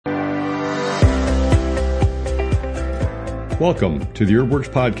Welcome to the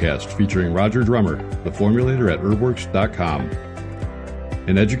HerbWorks podcast featuring Roger Drummer, the formulator at herbworks.com.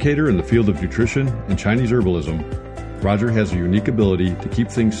 An educator in the field of nutrition and Chinese herbalism, Roger has a unique ability to keep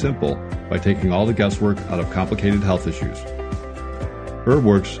things simple by taking all the guesswork out of complicated health issues.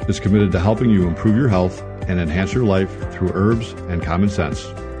 HerbWorks is committed to helping you improve your health and enhance your life through herbs and common sense.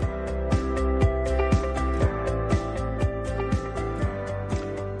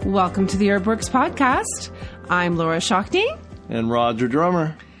 Welcome to the HerbWorks podcast. I'm Laura Shakti. And Roger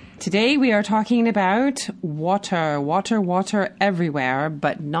Drummer. Today we are talking about water everywhere,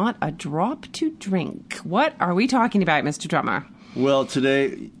 but not a drop to drink. What are we talking about, Mr. Drummer? Well,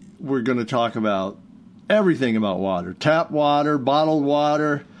 today we're going to talk about everything about water. Tap water, bottled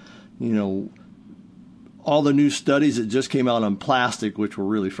water, all the new studies that just came out on plastic, which were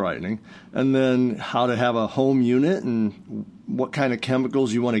really frightening. And then how to have a home unit and what kind of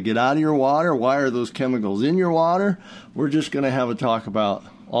chemicals you want to get out of your water. Why are those chemicals in your water? We're just going to have a talk about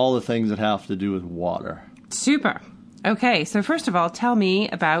all the things that have to do with water. Super. Okay, so first of all, tell me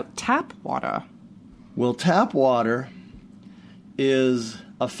about tap water. Well, tap water is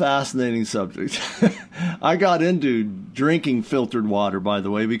a fascinating subject. I got into drinking filtered water, by the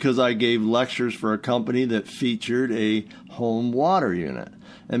way, because I gave lectures for a company that featured a home water unit.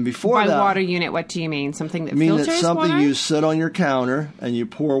 And before By that, water unit, what do you mean? Something that I mean filters it's something water? you sit on your counter and you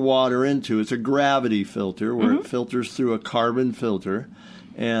pour water into. It's a gravity filter where it filters through a carbon filter,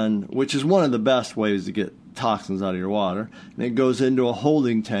 and which is one of the best ways to get toxins out of your water. And it goes into a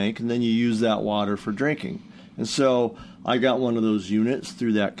holding tank, and then you use that water for drinking. And so I got one of those units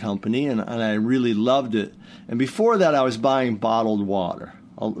through that company, and I really loved it. And before that, I was buying bottled water,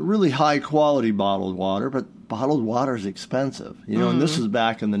 a really high-quality bottled water, but bottled water is expensive, and this was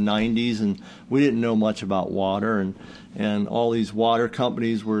back in the 90s, and we didn't know much about water, and all these water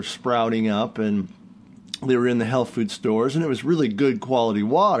companies were sprouting up, and they were in the health food stores, and it was really good quality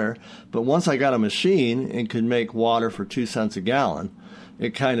water. But once I got a machine and could make water for 2 cents a gallon,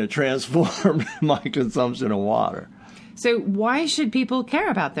 it kind of transformed my consumption of water. So why should people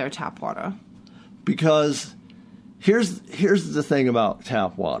care about their tap water? Because here's the thing about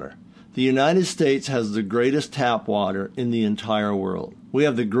tap water. The United States has the greatest tap water in the entire world. We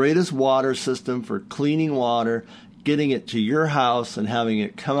have the greatest water system for cleaning water, getting it to your house, and having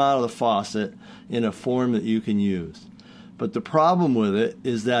it come out of the faucet in a form that you can use. But the problem with it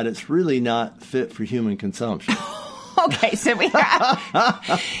is that it's really not fit for human consumption. Okay, so we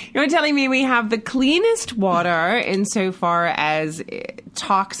have, you're telling me we have the cleanest water insofar as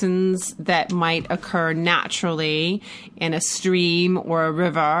toxins that might occur naturally in a stream or a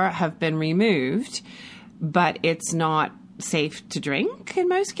river have been removed, but it's not safe to drink in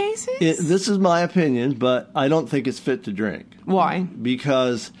most cases? This is my opinion, but I don't think it's fit to drink. Why?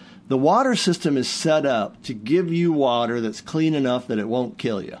 Because the water system is set up to give you water that's clean enough that it won't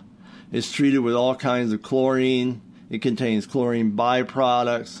kill you. It's treated with all kinds of chlorine. It contains chlorine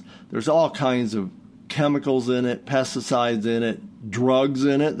byproducts. There's all kinds of chemicals in it, pesticides in it, drugs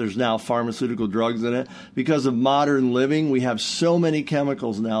in it. There's now pharmaceutical drugs in it. Because of modern living, we have so many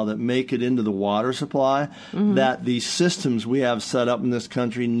chemicals now that make it into the water supply that the systems we have set up in this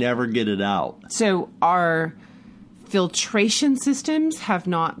country never get it out. So our filtration systems have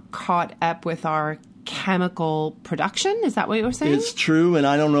not caught up with our chemical production? Is that what you were saying? It's true, and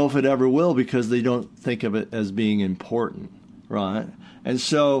I don't know if it ever will because they don't think of it as being important, right? And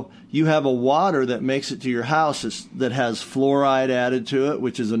so you have a water that makes it to your house that has fluoride added to it,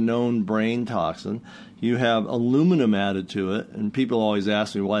 which is a known brain toxin. You have aluminum added to it, and people always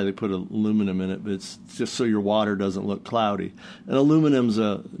ask me why they put aluminum in it, but it's just so your water doesn't look cloudy. And aluminum's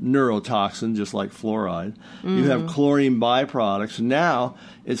a neurotoxin, just like fluoride. You have chlorine byproducts. Now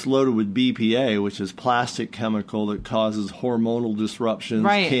it's loaded with BPA, which is plastic chemical that causes hormonal disruptions,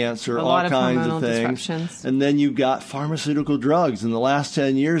 cancer, all kinds of things. And then you've got pharmaceutical drugs. In the last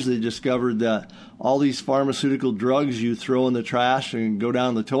 10 years, they discovered that all these pharmaceutical drugs you throw in the trash and go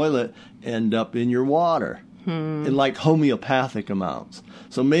down the toilet end up in your water in like homeopathic amounts.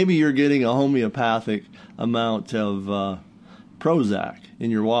 So maybe you're getting a homeopathic amount of Prozac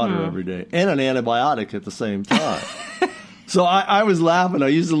in your water every day and an antibiotic at the same time. So I was laughing. I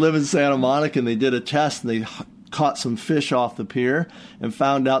used to live in Santa Monica, and they did a test, and they caught some fish off the pier and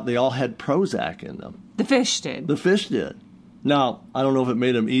found out they all had Prozac in them. The fish did? The fish did. Now, I don't know if it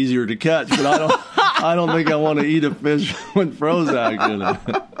made them easier to catch, but I don't think I want to eat a fish with Prozac in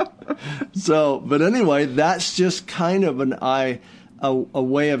it. So, but anyway, that's just kind of a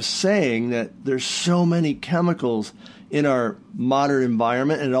way of saying that there's so many chemicals in our modern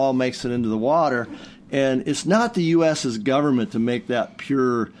environment, and it all makes it into the water. And it's not the U.S.'s government to make that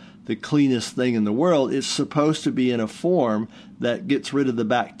pure, the cleanest thing in the world. It's supposed to be in a form that gets rid of the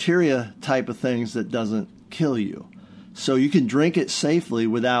bacteria type of things that doesn't kill you. So you can drink it safely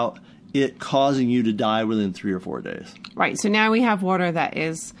without it causing you to die within 3 or 4 days. Right. So now we have water that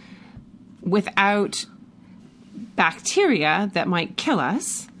is without bacteria that might kill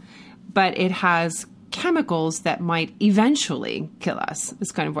us, but it has chemicals that might eventually kill us,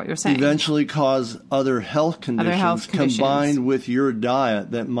 is kind of what you're saying. Eventually cause other health conditions combined with your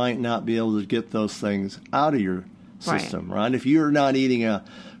diet that might not be able to get those things out of your system, right? If you're not eating a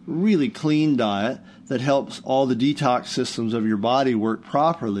really clean diet that helps all the detox systems of your body work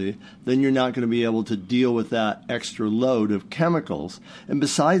properly, then you're not going to be able to deal with that extra load of chemicals. And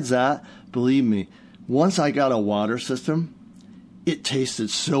besides that, believe me, once I got a water system, it tasted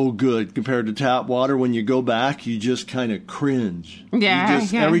so good compared to tap water. When you go back, you just kind of cringe. Yeah,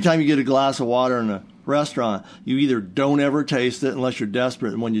 Every time you get a glass of water in a restaurant, you either don't ever taste it unless you're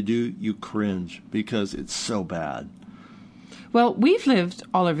desperate, and when you do, you cringe because it's so bad. Well, we've lived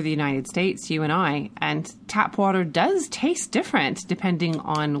all over the United States, you and I, and tap water does taste different depending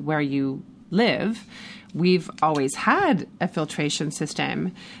on where you live. We've always had a filtration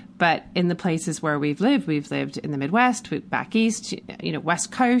system, but in the places where we've lived in the Midwest, back east,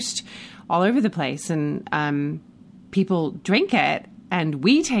 West Coast, all over the place, and people drink it and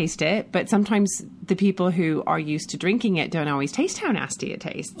we taste it, but sometimes the people who are used to drinking it don't always taste how nasty it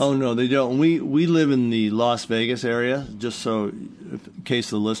tastes. Oh, no, they don't. We live in the Las Vegas area, just so in case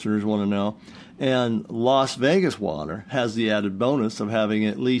the listeners want to know. And Las Vegas water has the added bonus of having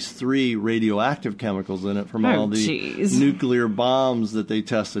at least 3 radioactive chemicals in it from all the nuclear bombs that they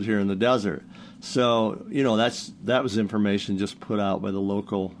tested here in the desert. So, that was information just put out by the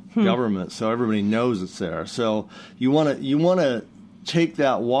local government, so everybody knows it's there. So you want to take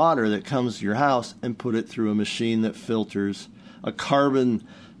that water that comes to your house and put it through a machine that filters, a carbon,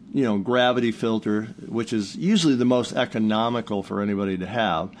 gravity filter, which is usually the most economical for anybody to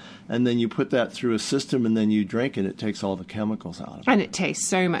have. And then you put that through a system and then you drink it. It takes all the chemicals out of it. And it tastes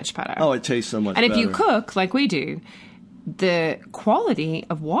so much better. Oh, it tastes so much better. And if you cook like we do, the quality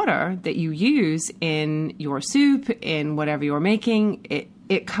of water that you use in your soup, in whatever you're making,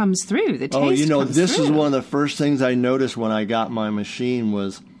 it comes through. The taste comes this through. is one of the first things I noticed when I got my machine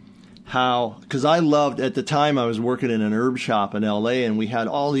was how, because I loved, at the time I was working in an herb shop in L.A. and we had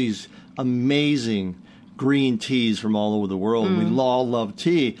all these amazing green teas from all over the world. We all love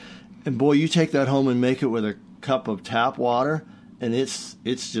tea. And boy, you take that home and make it with a cup of tap water, and it's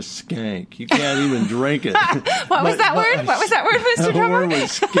just skank. You can't even drink it. What was that word, Mr. Drummer? The word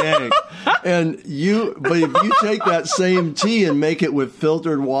was skank. But if you take that same tea and make it with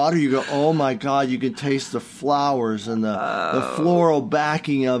filtered water, you go, oh my God, you can taste the flowers and the floral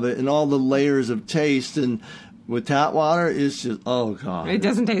backing of it and all the layers of taste. And with tap water, it's just, oh God. It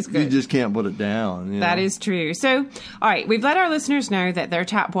doesn't taste good. You just can't put it down. That is true. So, all right, we've let our listeners know that their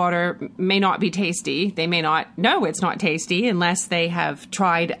tap water may not be tasty. They may not know it's not tasty unless they have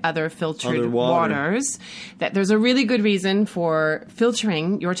tried other filtered waters. That there's a really good reason for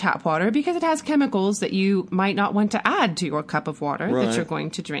filtering your tap water because it has chemicals that you might not want to add to your cup of water that you're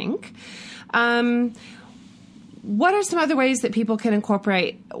going to drink. What are some other ways that people can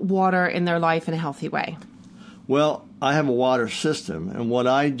incorporate water in their life in a healthy way? Well, I have a water system, and what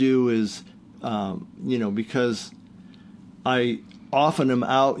I do is, because I often am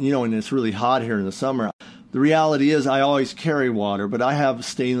out, and it's really hot here in the summer, the reality is I always carry water, but I have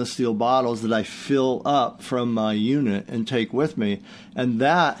stainless steel bottles that I fill up from my unit and take with me, and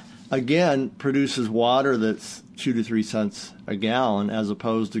that, again, produces water that's 2 to 3 cents a gallon as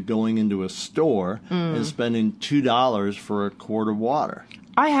opposed to going into a store and spending $2 for a quart of water.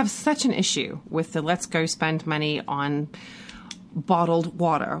 I have such an issue with the let's go spend money on bottled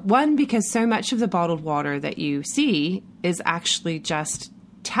water. One, because so much of the bottled water that you see is actually just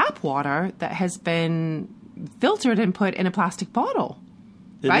tap water that has been filtered and put in a plastic bottle.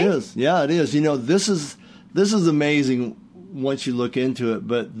 It is. Yeah, it is. This is amazing once you look into it,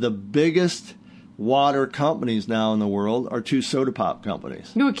 but the biggest water companies now in the world are 2 soda pop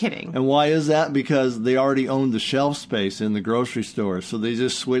companies. You're kidding. And why is that? Because they already owned the shelf space in the grocery store, so they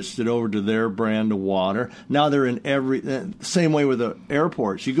just switched it over to their brand of water. Now they're in same way with the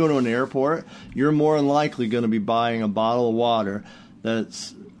airports. You go to an airport, you're more than likely going to be buying a bottle of water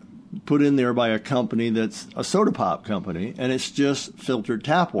that's put in there by a company that's a soda pop company, and it's just filtered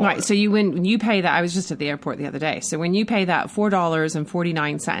tap water. Right. So when you pay that, I was just at the airport the other day. So when you pay that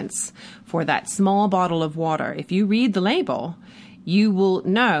 $4.49 for that small bottle of water, if you read the label, you will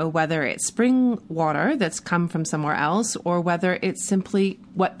know whether it's spring water that's come from somewhere else or whether it's simply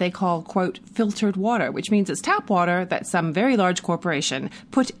what they call, quote, filtered water, which means it's tap water that some very large corporation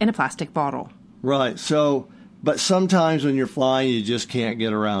put in a plastic bottle. Right. So, but sometimes when you're flying, you just can't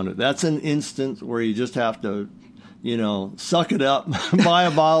get around it. That's an instance where you just have to, suck it up, buy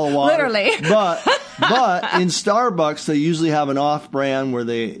a bottle of water. Literally. But in Starbucks, they usually have an off-brand where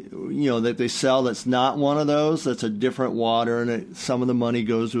that they sell that's not one of those. That's a different water, and some of the money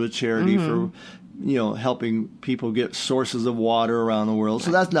goes to a charity for, helping people get sources of water around the world. So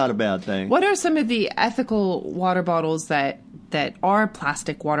that's not a bad thing. What are some of the ethical water bottles that are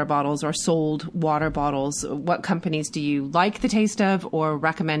plastic water bottles or sold water bottles? What companies do you like the taste of or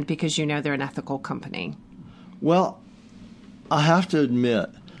recommend because they're an ethical company? Well, I have to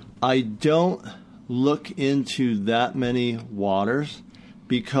admit, I don't look into that many waters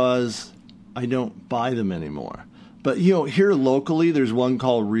because I don't buy them anymore. But, here locally, there's one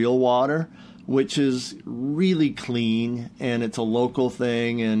called Real Water, which is really clean, and it's a local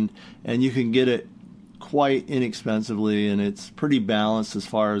thing, and you can get it quite inexpensively, and it's pretty balanced as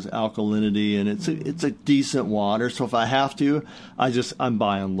far as alkalinity, and it's a decent water. So if I have to, I'm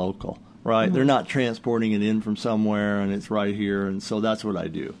buying local. Right? Mm-hmm. They're not transporting it in from somewhere, and it's right here, and so that's what I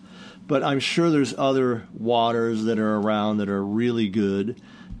do. But I'm sure there's other waters that are around that are really good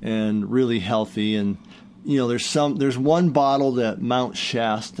and really healthy. And, there's one bottle at Mount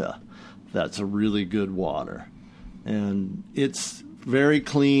Shasta that's a really good water. And it's very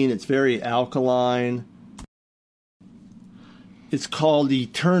clean. It's very alkaline. It's called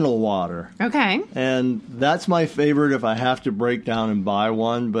Eternal Water. Okay. And that's my favorite if I have to break down and buy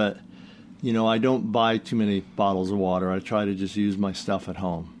one, but I don't buy too many bottles of water. I try to just use my stuff at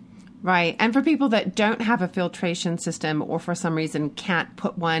home. Right. And for people that don't have a filtration system or for some reason can't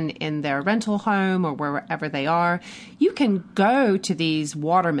put one in their rental home or wherever they are, you can go to these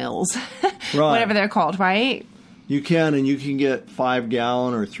water mills, right. Whatever they're called, right? You can, and you can get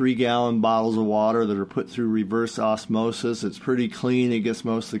 5-gallon or 3-gallon bottles of water that are put through reverse osmosis. It's pretty clean. It gets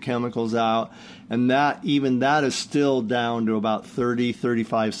most of the chemicals out. And that is still down to about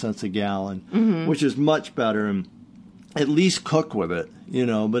 35 cents a gallon, which is much better. And at least cook with it,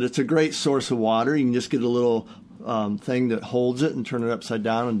 But it's a great source of water. You can just get a little thing that holds it and turn it upside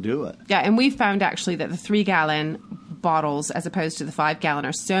down and do it. Yeah, and we found actually that the 3-gallon bottles as opposed to the 5-gallon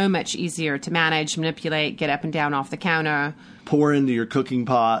are so much easier to manage, manipulate, get up and down off the counter. Pour into your cooking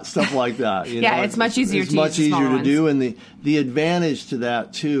pot, stuff like that. It's much easier to use. It's much easier to do. And the advantage to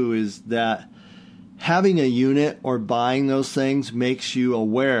that, too, is that having a unit or buying those things makes you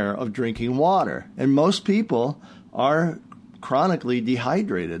aware of drinking water. And most people are chronically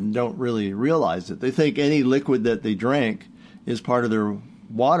dehydrated and don't really realize it. They think any liquid that they drink is part of their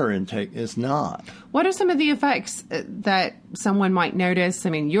water intake. It's not. What are some of the effects that someone might notice? I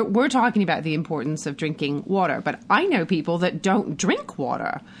mean, we're talking about the importance of drinking water, but I know people that don't drink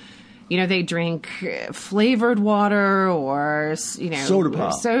water. They drink flavored water or, soda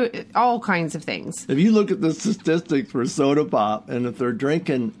pop. So all kinds of things. If you look at the statistics for soda pop, and if they're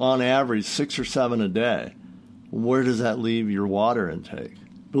drinking on average 6 or 7 a day, where does that leave your water intake?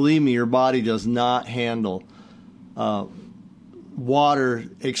 Believe me, your body does not handle water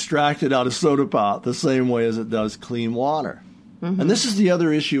extracted out of soda pop the same way as it does clean water. Mm-hmm. And this is the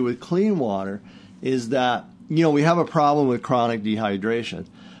other issue with clean water is that, we have a problem with chronic dehydration.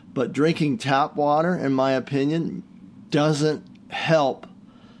 But drinking tap water, in my opinion, doesn't help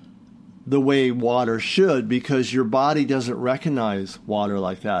the way water should because your body doesn't recognize water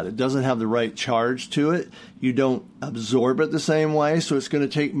like that. It doesn't have the right charge to it. You don't absorb it the same way, so it's going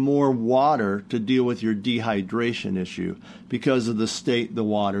to take more water to deal with your dehydration issue because of the state the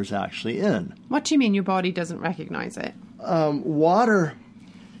water's actually in. What do you mean your body doesn't recognize it? Water,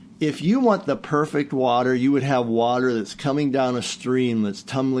 if you want the perfect water, you would have water that's coming down a stream that's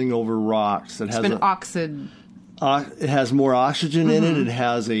tumbling over rocks. It has more oxygen in it. It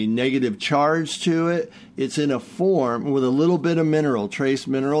has a negative charge to it. It's in a form with a little bit of mineral, trace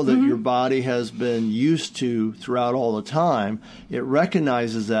mineral that your body has been used to throughout all the time. It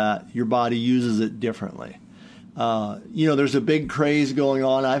recognizes that your body uses it differently. There's a big craze going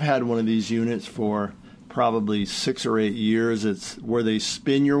on. I've had one of these units for probably 6 or 8 years. It's where they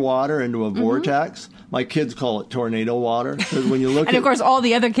spin your water into a vortex. My kids call it tornado water because when you look and of course all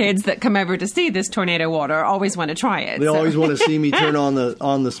the other kids that come over to see this tornado water always want to try it. They always want to see me turn on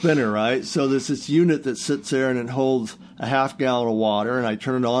the spinner, right? So there's this unit that sits there and it holds a half gallon of water, and I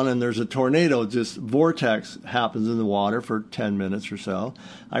turn it on and there's a tornado, just vortex happens in the water for 10 minutes or so.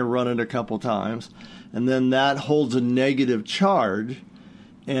 I run it a couple times, and then that holds a negative charge,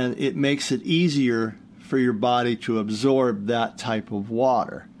 and it makes it easier for your body to absorb that type of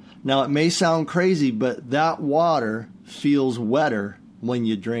water. Now, it may sound crazy, but that water feels wetter when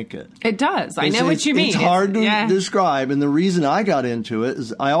you drink it. It does. I know what you mean. It's hard to describe, and the reason I got into it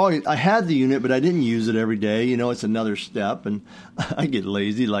is I had the unit, but I didn't use it every day. You know, it's another step, and I get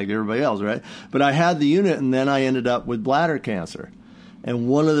lazy like everybody else, right? But I had the unit, and then I ended up with bladder cancer. And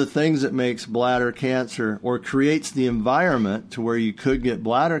one of the things that makes bladder cancer, or creates the environment to where you could get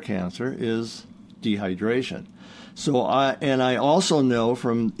bladder cancer, is dehydration. So I also know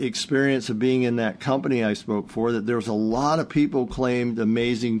from experience of being in that company I spoke for that there's a lot of people claimed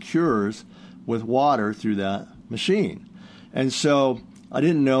amazing cures with water through that machine. And so I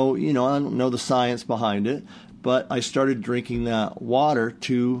didn't know, I don't know the science behind it, but I started drinking that water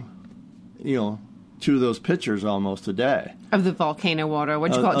to those pitchers almost a day. Of the volcano water.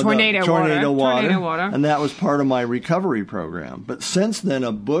 What do you call it? Tornado water. And that was part of my recovery program. But since then,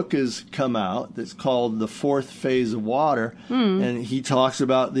 a book has come out that's called The Fourth Phase of Water. And he talks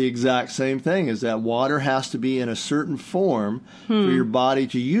about the exact same thing, is that water has to be in a certain form for your body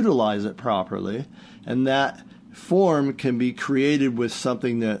to utilize it properly. And that form can be created with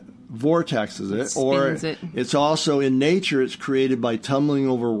something that vortexes it, or it's also in nature, it's created by tumbling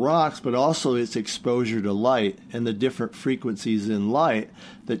over rocks, but also it's exposure to light and the different frequencies in light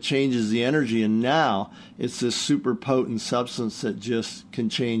that changes the energy. And now it's this super potent substance that just can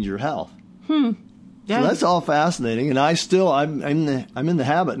change your health. So that's all fascinating, and I'm in the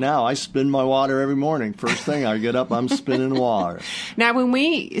habit now. I spin my water every morning. First thing I get up, I'm spinning water. Now, when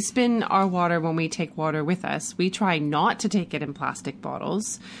we spin our water, when we take water with us, we try not to take it in plastic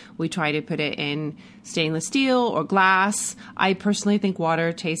bottles. We try to put it in stainless steel or glass. I personally think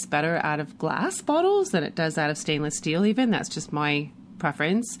water tastes better out of glass bottles than it does out of stainless steel even. That's just my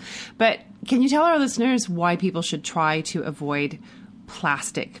preference. But can you tell our listeners why people should try to avoid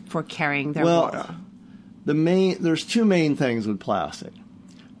plastic for carrying their water? There's two main things with plastic.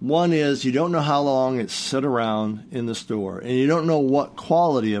 One is you don't know how long it's sit around in the store, and you don't know what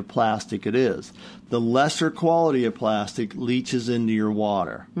quality of plastic it is. The lesser quality of plastic leaches into your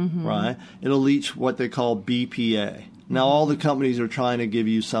water, right? It'll leach what they call BPA. Now, all the companies are trying to give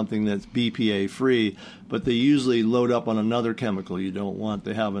you something that's BPA free, but they usually load up on another chemical you don't want,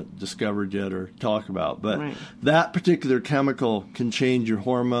 they haven't discovered yet or talked about. But that particular chemical can change your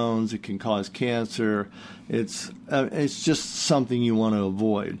hormones. It can cause cancer. It's just something you want to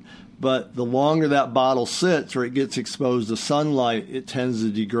avoid. But the longer that bottle sits or it gets exposed to sunlight, it tends to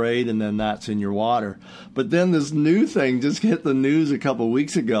degrade, and then that's in your water. But then this new thing just hit the news a couple of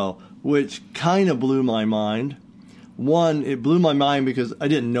weeks ago, which kind of blew my mind. One, it blew my mind because I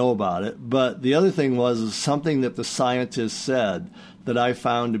didn't know about it. But the other thing was something that the scientists said that I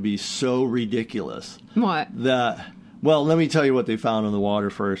found to be so ridiculous. What? Well, let me tell you what they found in the water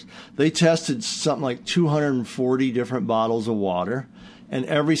first. They tested something like 240 different bottles of water, and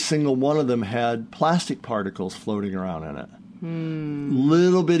every single one of them had plastic particles floating around in it.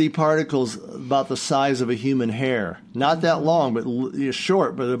 Little bitty particles about the size of a human hair. Not that long, but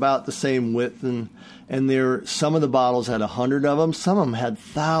short, but about the same width. And some of the bottles had 100 of them. Some of them had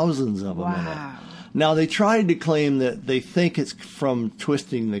thousands of them in it. Now, they tried to claim that they think it's from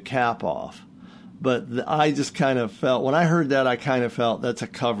twisting the cap off. But I just kind of felt, when I heard that, I kind of felt that's a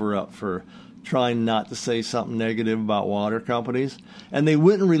cover-up for trying not to say something negative about water companies. And they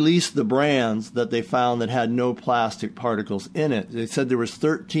wouldn't release the brands that they found that had no plastic particles in it. They said there was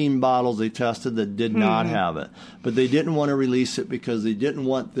 13 bottles they tested that did not have it. But they didn't want to release it because they didn't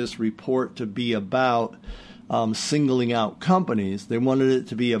want this report to be about singling out companies. They wanted it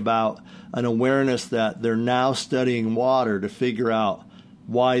to be about an awareness that they're now studying water to figure out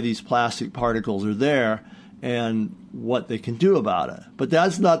why these plastic particles are there and what they can do about it. But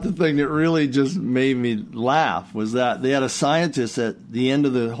that's not the thing that really just made me laugh, was that they had a scientist at the end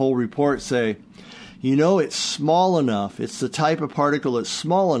of the whole report say, it's small enough, it's the type of particle that's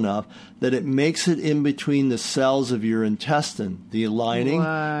small enough that it makes it in between the cells of your intestine, the lining,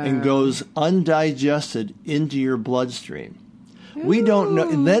 and goes undigested into your bloodstream. We don't know.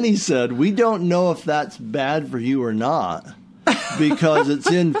 And then he said, we don't know if that's bad for you or not, because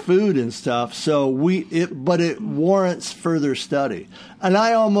it's in food and stuff. But it warrants further study. And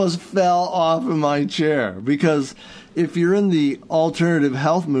I almost fell off of my chair, because if you're in the alternative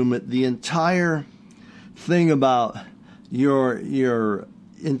health movement, the entire thing about your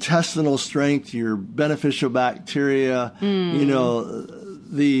intestinal strength, your beneficial bacteria,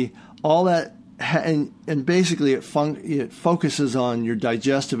 all that and basically it focuses on your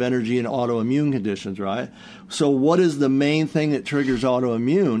digestive energy and autoimmune conditions, right? So what is the main thing that triggers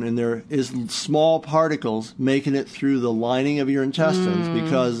autoimmune? And there is small particles making it through the lining of your intestines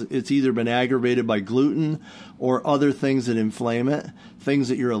because it's either been aggravated by gluten or other things that inflame it, things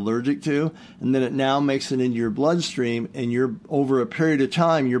that you're allergic to, and then it now makes it into your bloodstream, and over a period of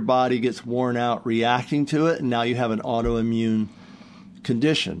time, your body gets worn out reacting to it, and now you have an autoimmune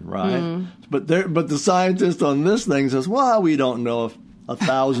condition, right? But the scientist on this thing says, well, we don't know if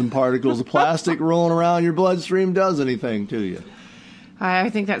 1,000 particles of plastic rolling around your bloodstream does anything to you.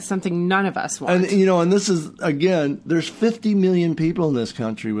 I think that's something none of us want. And, and this is, again, there's 50 million people in this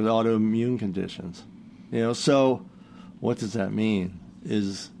country with autoimmune conditions. So what does that mean?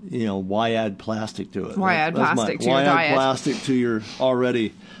 Why add plastic to it? Why add plastic to your diet? Why add plastic to your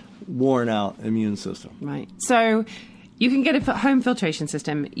already worn out immune system? Right. So you can get a home filtration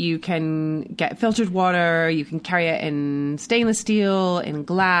system. You can get filtered water. You can carry it in stainless steel, in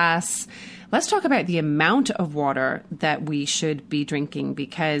glass. Let's talk about the amount of water that we should be drinking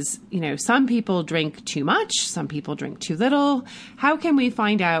because, some people drink too much. Some people drink too little. How can we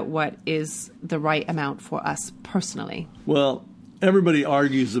find out what is the right amount for us personally? Well, everybody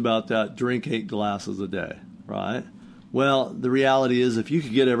argues about that, drink 8 glasses a day, right? Well, the reality is if you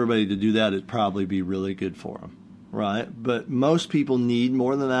could get everybody to do that, it'd probably be really good for them. Right, but most people need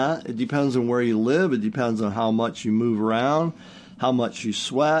more than that. It depends on where you live. It depends on how much you move around, how much you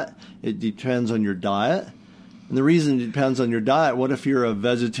sweat. It depends on your diet. And the reason it depends on your diet, what if you're a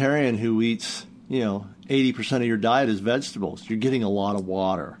vegetarian who eats, 80% of your diet is vegetables? You're getting a lot of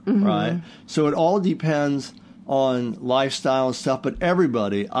water, right? So it all depends on lifestyle and stuff, but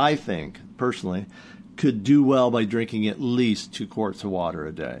everybody, I think, personally, could do well by drinking at least 2 quarts of water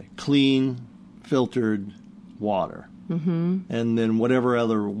a day. Clean, filtered water, and then whatever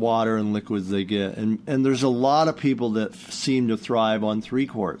other water and liquids they get. And there's a lot of people that seem to thrive on 3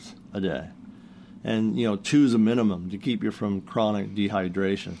 quarts a day. And, 2 is a minimum to keep you from chronic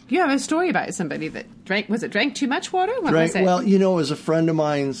dehydration. You have a story about somebody that drank too much water? What was it? Well, it was a friend of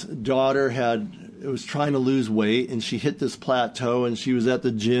mine's daughter was trying to lose weight, and she hit this plateau, and she was at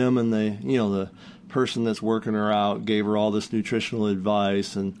the gym, and the person that's working her out gave her all this nutritional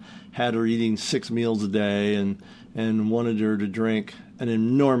advice and had her eating 6 meals a day and wanted her to drink an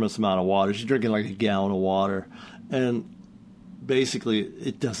enormous amount of water. She's drinking like a gallon of water. And basically,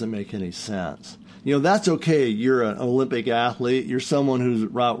 it doesn't make any sense. That's okay. You're an Olympic athlete. You're someone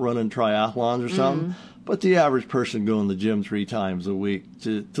who's out running triathlons or something. But the average person going to the gym 3 times a week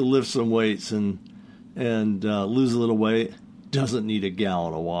to lift some weights and lose a little weight doesn't need a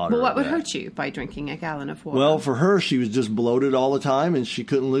gallon of water. Well, what would hurt you by drinking a gallon of water? Well, for her, she was just bloated all the time, and she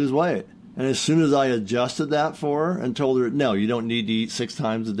couldn't lose weight. And as soon as I adjusted that for her and told her, no, you don't need to eat 6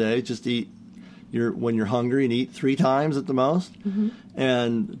 times a day, just eat when you're hungry and eat 3 times at the most,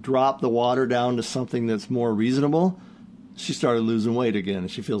 and drop the water down to something that's more reasonable, she started losing weight again,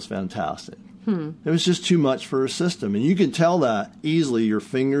 and she feels fantastic. It was just too much for her system. And you can tell that easily. Your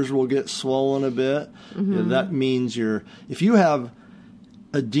fingers will get swollen a bit. That means if you have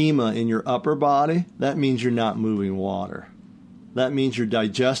edema in your upper body, that means you're not moving water. That means your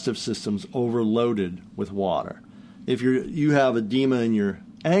digestive system's overloaded with water. If you have edema in your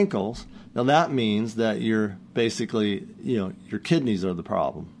ankles, now that means that you're basically, your kidneys are the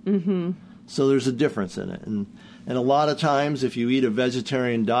problem. So there's a difference in it. And a lot of times if you eat a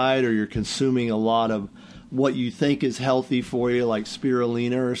vegetarian diet or you're consuming a lot of what you think is healthy for you, like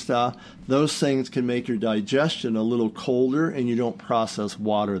spirulina or stuff, those things can make your digestion a little colder and you don't process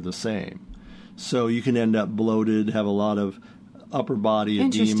water the same. So you can end up bloated, have a lot of upper body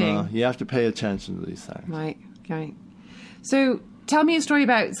edema. You have to pay attention to these things. Right. So tell me a story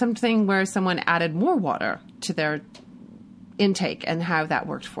about something where someone added more water to their intake and how that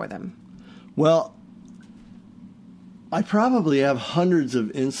worked for them. Well, I probably have hundreds of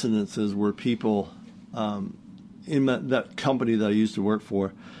incidences where people in that company that I used to work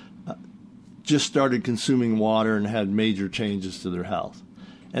for just started consuming water and had major changes to their health.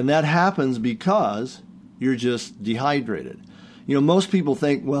 And that happens because you're just dehydrated. Most people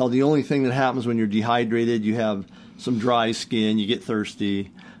think, well, the only thing that happens when you're dehydrated, you have some dry skin, you get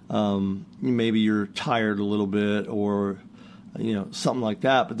thirsty, maybe you're tired a little bit or something like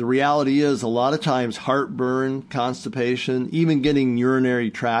that. But the reality is a lot of times heartburn, constipation, even getting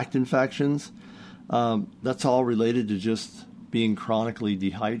urinary tract infections, that's all related to just being chronically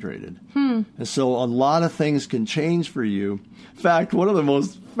dehydrated. And so a lot of things can change for you. In fact, one of the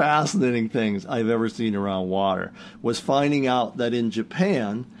most fascinating things I've ever seen around water was finding out that in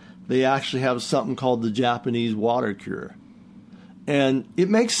Japan, they actually have something called the Japanese water cure. And it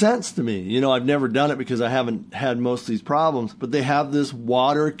makes sense to me. I've never done it because I haven't had most of these problems, but they have this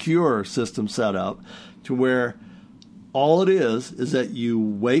water cure system set up to where all it is that you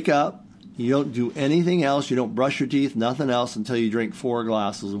wake up, you don't do anything else, you don't brush your teeth, nothing else until you drink 4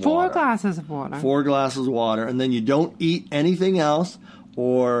 glasses of water. 4 glasses of water. 4 glasses of water, and then you don't eat anything else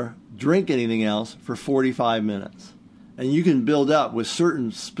or drink anything else for 45 minutes. And you can build up with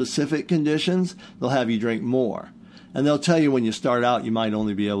certain specific conditions, they'll have you drink more. And they'll tell you when you start out you might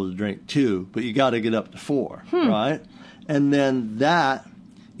only be able to drink 2, but you got to get up to 4, right? And then that,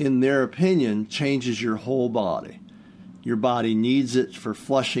 in their opinion, changes your whole body. Your body needs it for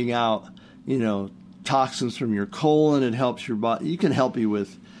flushing out, toxins from your colon. It helps your body. It can help you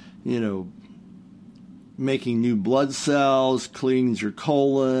with, making new blood cells, cleans your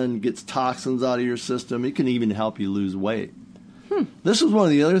colon, gets toxins out of your system. It can even help you lose weight. This was one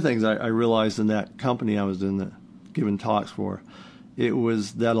of the other things I realized in that company I was in, giving talks for. It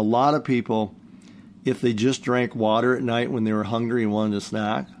was that a lot of people, if they just drank water at night when they were hungry and wanted a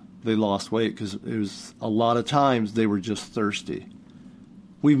snack, they lost weight because it was a lot of times they were just thirsty.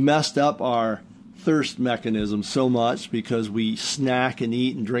 We've messed up our thirst mechanism so much because we snack and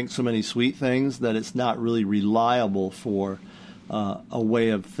eat and drink so many sweet things that it's not really reliable for a way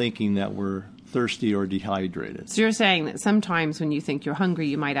of thinking that we're thirsty or dehydrated. So you're saying that sometimes when you think you're hungry,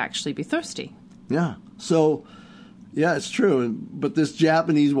 you might actually be thirsty. Yeah. So, yeah, it's true. But this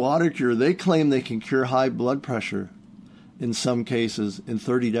Japanese water cure, they claim they can cure high blood pressure in some cases in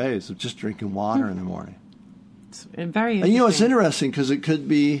 30 days of just drinking water in the morning. It's very interesting. And it's interesting because it could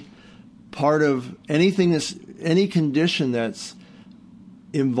be part of any condition that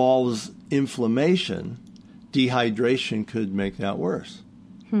involves inflammation. Dehydration could make that worse.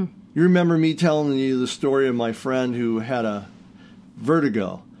 You remember me telling you the story of my friend who had a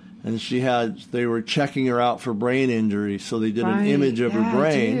vertigo, and they were checking her out for brain injury, so they did an image of her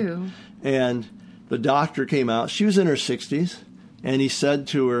brain. And the doctor came out. She was in her 60s, and he said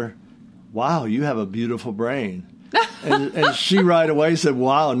to her, "Wow, you have a beautiful brain." and she right away said,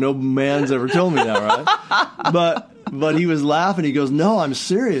 "Wow, no man's ever told me that," right? But he was laughing. He goes, "No, I'm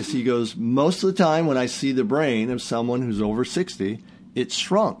serious." He goes, "Most of the time when I see the brain of someone who's over 60, it's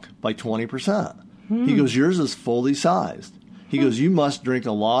shrunk by 20%. He goes, "Yours is fully sized." He goes, "You must drink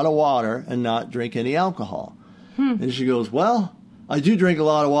a lot of water and not drink any alcohol." And she goes, "Well, I do drink a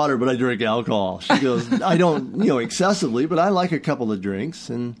lot of water, but I drink alcohol." She goes, "I don't, excessively, but I like a couple of drinks."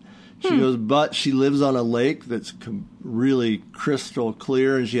 And she goes, "But she lives on a lake that's really crystal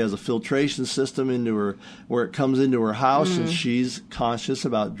clear, and she has a filtration system where it comes into her house, and she's conscious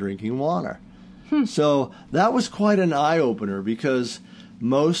about drinking water." So that was quite an eye-opener because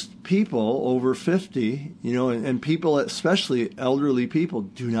most people over 50, and people, especially elderly people,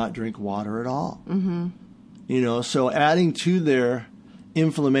 do not drink water at all. So adding to their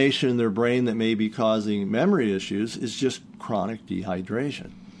inflammation in their brain that may be causing memory issues is just chronic dehydration.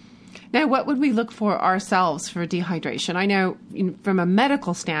 Now, what would we look for ourselves for dehydration? I know from a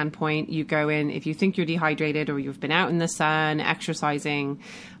medical standpoint, you go in, if you think you're dehydrated or you've been out in the sun, exercising,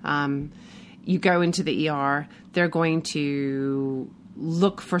 you go into the ER, they're going to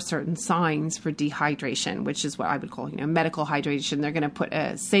look for certain signs for dehydration, which is what I would call, medical hydration. They're going to put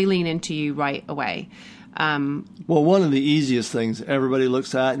a saline into you right away. Well, one of the easiest things everybody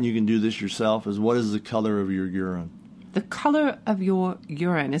looks at, and you can do this yourself, is what is the color of your urine? The color of your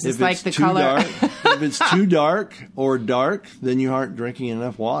urine. Is this If like it's the too color? dark, if it's too dark or dark, then you aren't drinking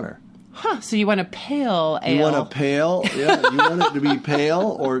enough water. So you want a pale ale. You want a pale, you want it to be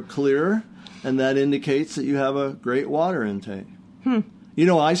pale or clear, and that indicates that you have a great water intake. I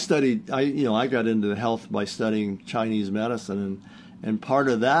got into health by studying Chinese medicine, and part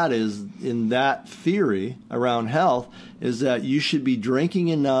of that is, in that theory around health, is that you should be drinking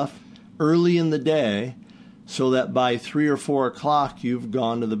enough early in the day so that by 3 or 4 o'clock you've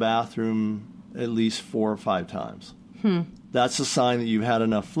gone to the bathroom at least 4 or 5 times. That's a sign that you've had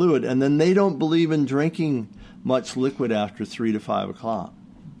enough fluid. And then they don't believe in drinking much liquid after 3 to 5 o'clock.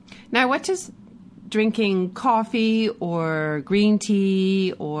 Now, what does drinking coffee or green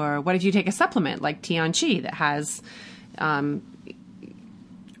tea, or what if you take a supplement like Tianqi that has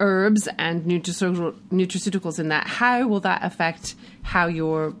herbs and nutraceuticals in that, how will that affect how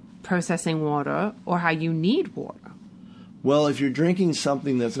you're processing water or how you need water? Well, if you're drinking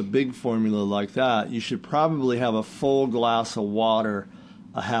something that's a big formula like that, you should probably have a full glass of water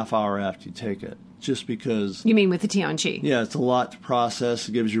a half hour after you take it, just because... You mean with the Tianqi? Yeah, it's a lot to process.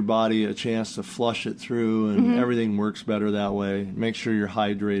 It gives your body a chance to flush it through, and everything works better that way. Make sure you're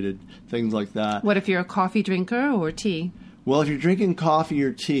hydrated, things like that. What if you're a coffee drinker or tea? Well, if you're drinking coffee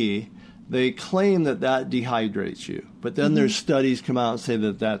or tea, they claim that dehydrates you. But then there's studies come out and say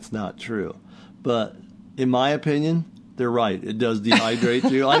that that's not true. But in my opinion, they're right. It does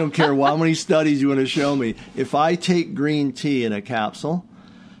dehydrate you. I don't care how many studies you want to show me. If I take green tea in a capsule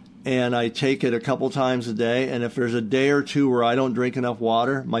and I take it a couple times a day, and if there's a day or two where I don't drink enough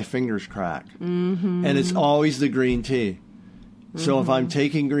water, my fingers crack. And it's always the green tea. So if I'm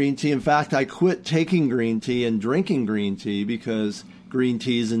taking green tea, in fact, I quit taking green tea and drinking green tea because green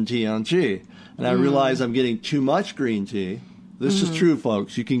tea is in Tianqi. And I realize I'm getting too much green tea. This is true,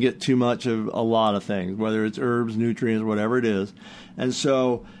 folks. You can get too much of a lot of things, whether it's herbs, nutrients, whatever it is. And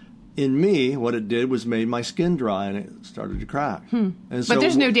so in me, what it did was made my skin dry, and it started to crack. And so, but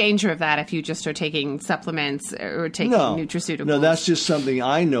there's no danger of that if you just are taking supplements or taking nutraceuticals. No, that's just something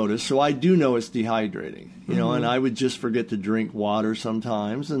I noticed. So I do know it's dehydrating, you know, and I would just forget to drink water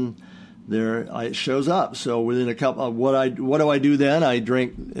sometimes, and it shows up. So within a couple, what do I do then? I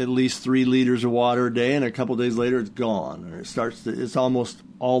drink at least 3 liters of water a day, and a couple days later, it's gone, or it's almost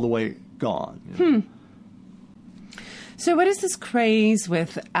all the way gone. You know? So what is this craze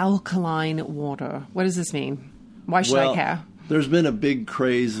with alkaline water? What does this mean? Why should I care? There's been a big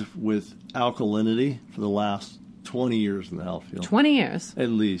craze with alkalinity for the last 20 years in the health field. 20 years? At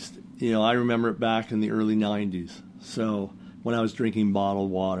least. You know, I remember it back in the early 90s. So when I was drinking bottled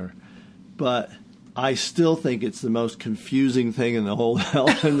water. But I still think it's the most confusing thing in the whole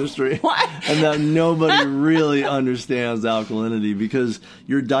health industry. What? And that nobody really understands alkalinity, because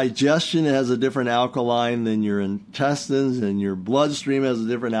your digestion has a different alkaline than your intestines, and your bloodstream has a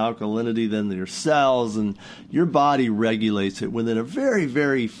different alkalinity than your cells, and your body regulates it within a very,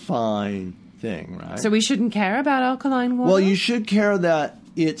 very fine thing, right? So we shouldn't care about alkaline water? Well, you should care that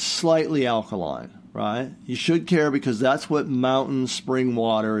it's slightly alkaline. Right? You should care because that's what mountain spring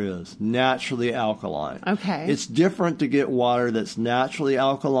water is, naturally alkaline. Okay. It's different to get water that's naturally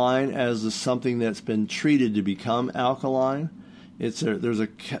alkaline as something that's been treated to become alkaline. There's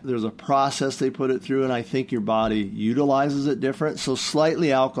a process they put it through, and I think your body utilizes it different. So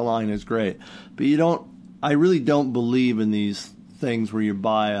slightly alkaline is great. But I really don't believe in these things where you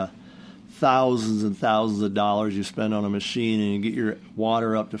buy thousands and thousands of dollars you spend on a machine and you get your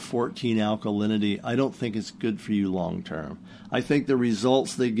water up to 14 alkalinity. I don't think it's good for you long term. I think the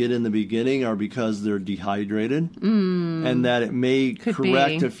results they get in the beginning are because they're dehydrated, and that it may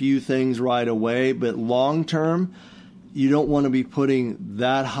correct a few things right away, but long term, you don't want to be putting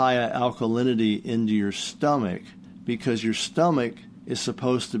that high alkalinity into your stomach, because your stomach is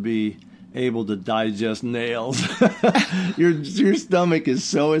supposed to be able to digest nails. Your stomach is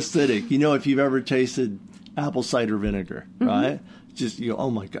so acidic. You know, if you've ever tasted apple cider vinegar, right? Just oh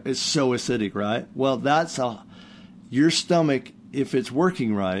my God, it's so acidic, right? Well, your stomach, if it's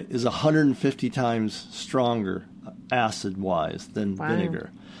working right, is 150 times stronger acid-wise than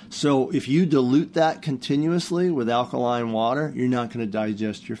vinegar. So if you dilute that continuously with alkaline water, you're not going to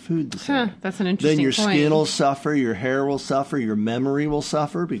digest your food the same. That's an interesting point. Then your skin will suffer, your hair will suffer, your memory will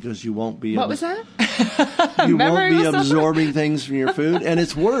suffer, because you won't be... What was that? You won't be absorbing things from your food. And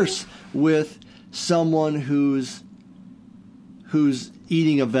it's worse with someone who's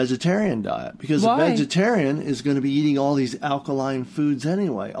eating a vegetarian diet, because a vegetarian is going to be eating all these alkaline foods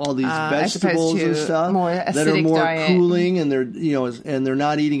anyway, all these vegetables and stuff that are more cooling, and they're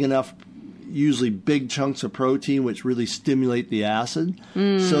not eating enough, usually big chunks of protein, which really stimulate the acid.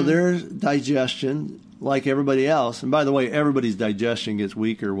 So their digestion, like everybody else, and by the way, everybody's digestion gets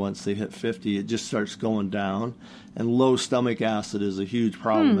weaker once they hit 50. It just starts going down, and low stomach acid is a huge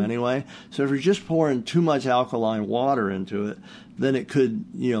problem anyway. So if you're just pouring too much alkaline water into it, then it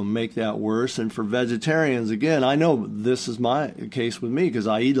could, make that worse. And for vegetarians, again, I know this is my case with me, because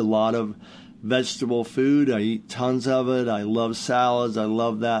I eat a lot of vegetable food. I eat tons of it. I love salads. I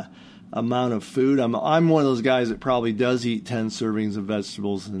love that amount of food. I'm one of those guys that probably does eat 10 servings of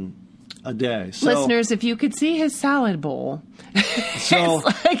vegetables a day. So, listeners, if you could see his salad bowl.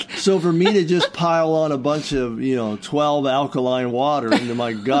 So for me to just pile on a bunch of 12 alkaline water into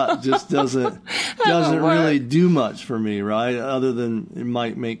my gut just doesn't really do much for me, right? Other than it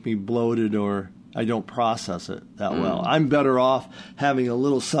might make me bloated, or I don't process it that well. I'm better off having a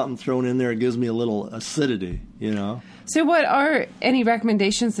little something thrown in there. It gives me a little acidity, So what are any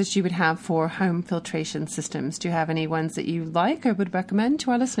recommendations that you would have for home filtration systems? Do you have any ones that you like or would recommend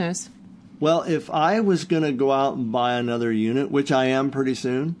to our listeners? Well, if I was going to go out and buy another unit, which I am pretty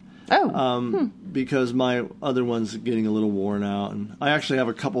soon, because my other one's getting a little worn out, and I actually have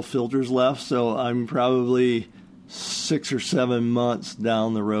a couple filters left, so I'm probably 6 or 7 months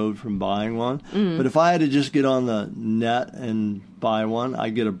down the road from buying one. But if I had to just get on the net and buy one,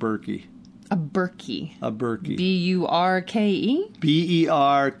 I'd get a Berkey. A Berkey. A Berkey. B-U-R-K-E?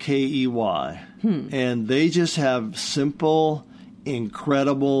 B-E-R-K-E-Y. And they just have simple,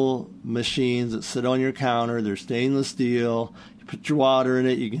 incredible machines that sit on your counter. They're stainless steel. You put your water in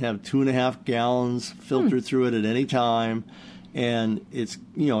it. You can have 2.5 gallons filtered through it at any time. And it's,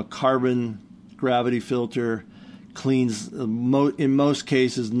 a carbon gravity filter. Cleans, in most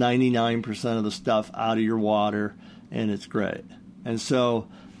cases, 99% of the stuff out of your water. And it's great. And so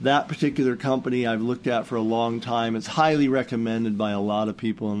that particular company I've looked at for a long time. It's highly recommended by a lot of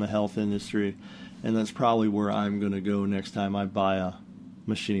people in the health industry, and that's probably where I'm going to go next time I buy a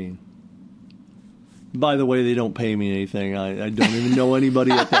machine. By the way, they don't pay me anything. I don't even know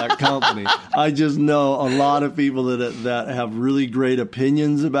anybody at that company. I just know a lot of people that have really great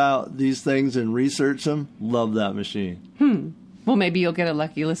opinions about these things and research them. Love that machine. Well, maybe you'll get a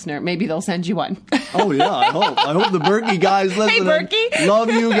lucky listener. Maybe they'll send you one. Oh, yeah, I hope. I hope the Berkey guys listen. Hey, Berkey.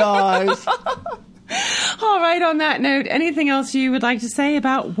 Love you guys. All right, on that note, anything else you would like to say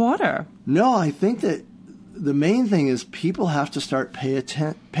about water? No, I think that the main thing is people have to start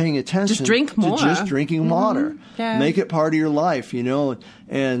paying attention. Just drink more. To just drinking water. Yeah. Make it part of your life,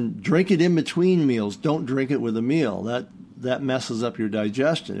 and drink it in between meals. Don't drink it with a meal. That messes up your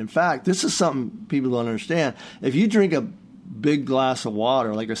digestion. In fact, this is something people don't understand. If you drink a big glass of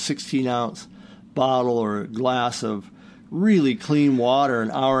water, like a 16-ounce bottle or a glass of really clean water an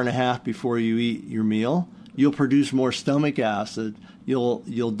hour and a half before you eat your meal, you'll produce more stomach acid.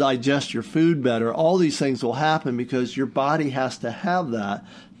 You'll digest your food better. All these things will happen because your body has to have that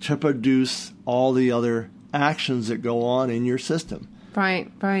to produce all the other actions that go on in your system.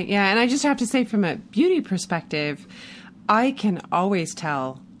 Right. Yeah, and I just have to say from a beauty perspective, I can always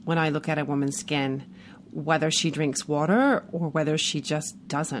tell when I look at a woman's skin whether she drinks water or whether she just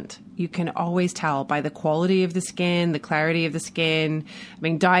doesn't. You can always tell by the quality of the skin, the clarity of the skin. I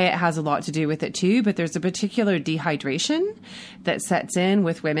mean, diet has a lot to do with it too, but there's a particular dehydration that sets in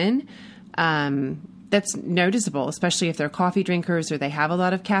with women that's noticeable, especially if they're coffee drinkers or they have a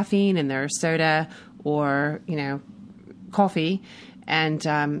lot of caffeine in their soda or, coffee. And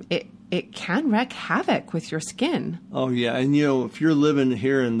it can wreak havoc with your skin. Oh, yeah. And, if you're living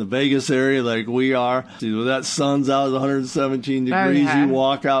here in the Vegas area like we are, that sun's out at 117 degrees, you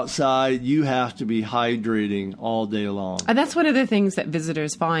walk outside, you have to be hydrating all day long. And that's one of the things that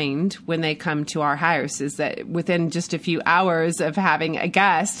visitors find when they come to our house is that within just a few hours of having a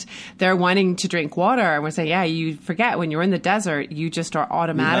guest, they're wanting to drink water. And we're saying, yeah, you forget when you're in the desert, you just are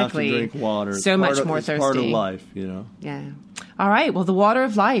automatically you have to drink water. So much more thirsty. It's part of life, Yeah. All right. Well, the water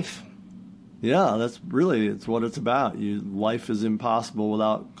of life. Yeah, it's what it's about. Life is impossible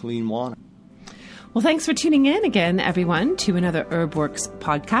without clean water. Well, thanks for tuning in again, everyone, to another HerbWorks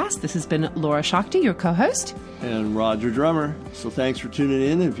podcast. This has been Laura Shakti, your co-host. And Roger Drummer. So thanks for tuning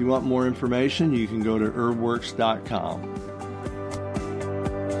in. If you want more information, you can go to herbworks.com.